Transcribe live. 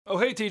Oh,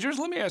 hey teachers,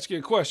 let me ask you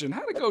a question.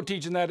 How'd it go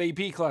teaching that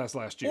AP class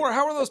last year? Or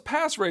how are those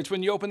pass rates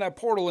when you open that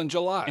portal in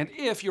July? And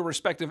if your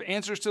respective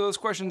answers to those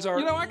questions are,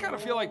 I kind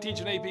of feel like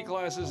teaching AP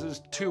classes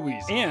is too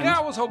easy. And yeah,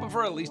 I was hoping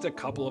for at least a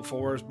couple of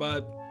 4s,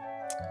 but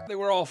they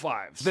were all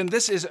 5s. Then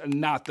this is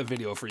not the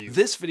video for you.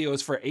 This video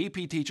is for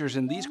AP teachers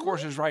in these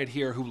courses right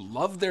here who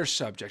love their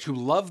subject, who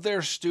love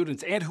their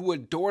students, and who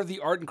adore the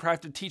art and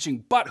craft of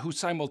teaching, but who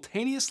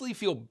simultaneously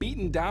feel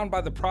beaten down by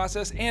the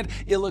process and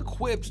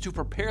ill-equipped to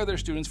prepare their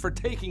students for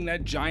taking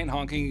that giant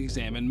honking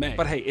exam in May.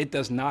 But hey, it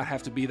does not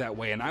have to be that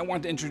way, and I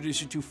want to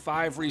introduce you to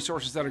 5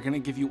 resources that are going to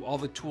give you all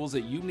the tools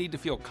that you need to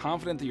feel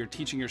confident that you're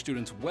teaching your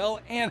students well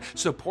and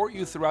support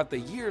you throughout the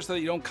year so that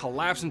you don't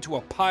collapse into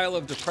a pile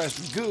of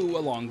depressed goo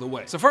along the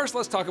way. So first,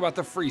 let's talk about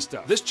the free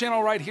stuff. This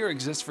channel right here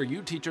exists for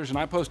you teachers, and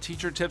I post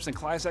teacher tips and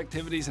class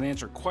activities and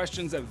answer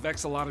questions that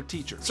vex a lot of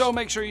teachers. So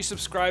make sure you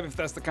subscribe if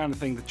that's the kind of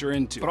thing that you're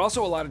into. But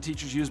also, a lot of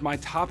teachers use my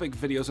topic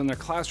videos in their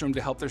classroom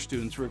to help their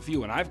students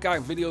review, and I've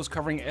got videos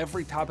covering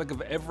every topic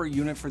of every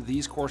unit for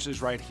these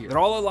courses right here. They're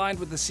all aligned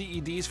with the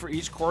CEDs for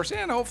each course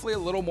and hopefully a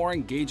little more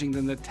engaging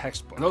than the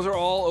textbook. And those are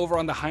all over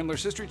on the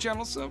Heimler's history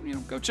channel, so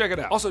go check it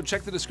out. Also,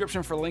 check the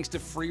description for links to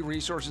free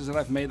resources that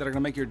I've made that are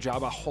gonna make your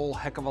job a whole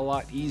heck of a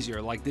lot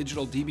easier, like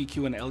digital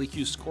DBQ and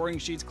LEQ scoring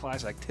sheets,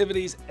 class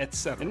activities,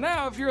 etc. And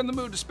now, if you're in the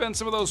mood to spend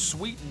some of those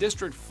sweet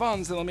district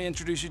funds, then let me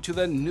introduce you to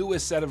the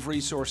newest set of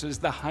resources,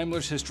 the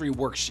Heimler's history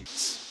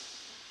worksheets.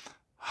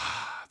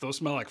 Those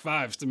smell like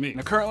 5s to me.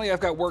 Now currently I've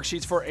got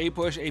worksheets for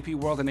APUSH, AP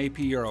World, and AP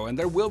Euro, and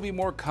there will be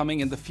more coming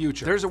in the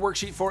future. There's a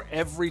worksheet for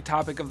every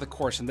topic of the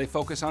course, and they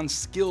focus on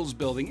skills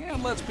building,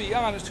 and let's be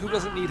honest, who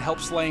doesn't need help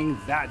slaying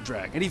that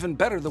dragon? And even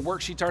better, the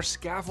worksheets are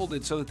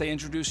scaffolded so that they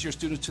introduce your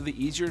students to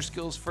the easier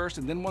skills first,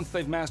 and then once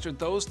they've mastered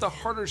those, the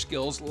harder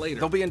skills later.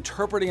 They'll be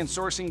interpreting and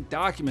sourcing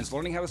documents,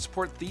 learning how to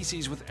support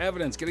theses with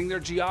evidence, getting their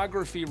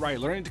geography right,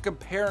 learning to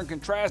compare and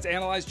contrast,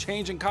 analyze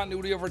change and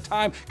continuity over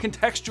time,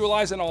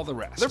 contextualize, and all the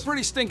rest. They're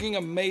pretty stinking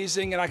amazing,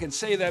 and I can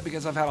say that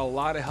because I've had a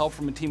lot of help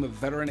from a team of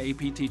veteran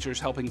AP teachers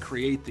helping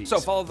create these. So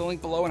follow the link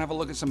below and have a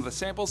look at some of the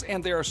samples,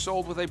 and they are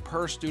sold with a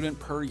per student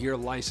per year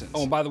license.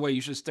 Oh, and by the way, you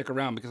should stick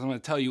around because I'm going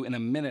to tell you in a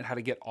minute how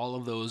to get all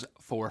of those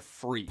for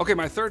free. Okay,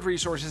 my third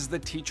resource is the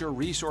Teacher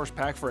Resource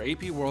Pack for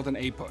AP World and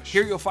APUSH.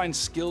 Here you'll find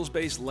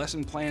skills-based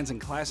lesson plans and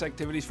class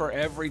activities for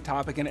every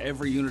topic and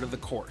every unit of the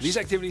course. These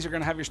activities are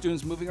going to have your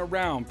students moving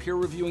around, peer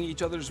reviewing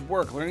each other's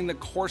work, learning the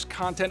course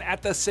content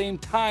at the same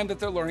time that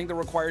they're learning the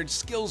required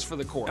skills for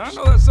the course. And I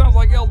know that sounds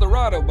like El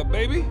Dorado, but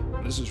baby,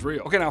 this is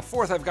real. Okay, now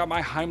fourth, I've got my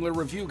Heimler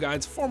review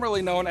guides,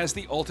 formerly known as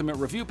the Ultimate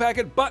Review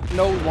Packet, but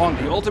no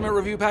longer. The Ultimate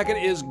Review Packet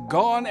is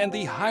gone, and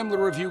the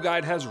Heimler review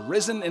guide has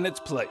risen in its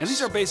place. And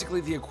these are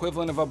basically the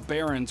equivalent of a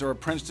Barron's or a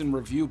Princeton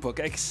review book,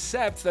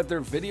 except that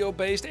they're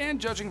video-based, and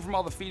judging from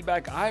all the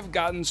feedback I've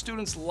gotten,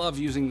 students love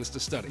using this to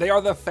study. They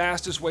are the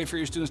fastest way for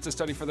your students to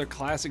study for their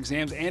class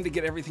exams and to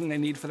get everything they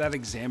need for that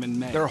exam in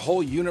May. There are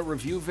whole unit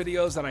review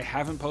videos that I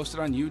haven't posted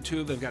on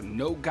YouTube. They've got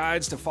note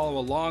guides to follow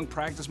along,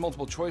 practice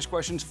multiple choice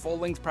questions,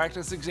 full-length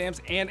practice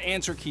exams, and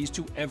answer keys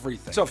to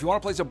everything. So if you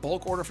want to place a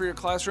bulk order for your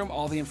classroom,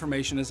 all the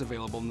information is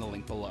available in the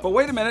link below. But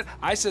wait a minute,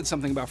 I said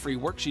something about free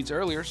worksheets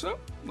earlier, so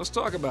let's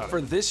talk about it.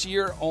 For this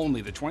year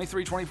only, the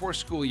 23-24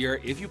 school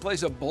year, if you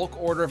place a bulk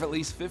order of at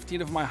least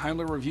 15 of my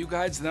Heimler review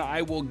guides, then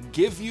I will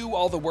give you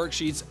all the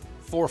worksheets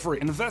for free.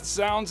 And if that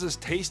sounds as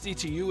tasty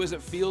to you as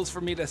it feels for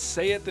me to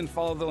say it, then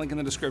follow the link in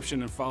the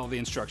description and follow the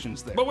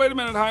instructions there. But wait a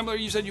minute, Heimler,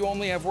 you said you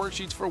only have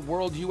worksheets for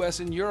World, US,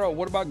 and Euro.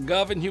 What about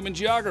Gov and Human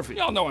Geography?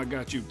 Y'all know I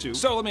got you too.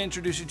 So let me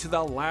introduce you to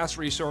the last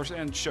resource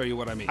and show you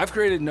what I mean. I've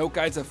created note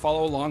guides that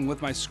follow along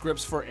with my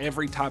scripts for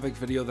every topic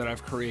video that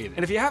I've created.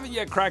 And if you haven't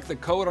yet cracked the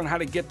code on how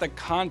to get the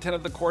content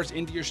of the course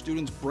into your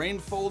students' brain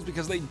folds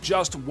because they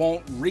just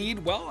won't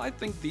read, well, I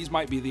think these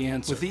might be the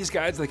answer. With these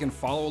guides, they can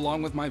follow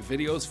along with my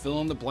videos, fill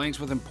in the blanks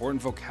with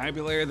important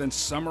vocabulary, then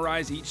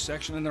summarize each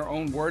section in their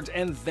own words,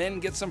 and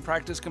then get some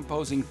practice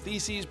composing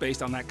theses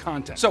based on that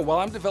content. So while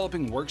I'm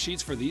developing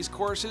worksheets for these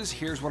courses,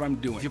 here's what I'm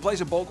doing. If you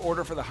place a bulk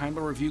order for the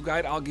Heimler review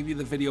guide, I'll give you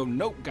the video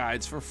note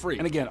guides for free.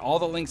 And again, all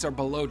the links are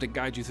below to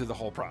guide you through the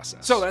whole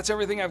process. So that's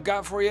everything I've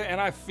got for you, and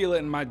I feel it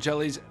in my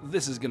jellies.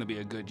 This is gonna be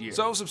a good year.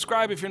 So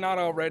subscribe if you're not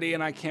already,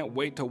 and I can't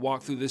wait to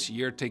walk through this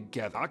year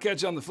together. I'll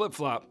catch you on the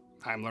flip-flop.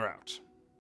 Heimler out.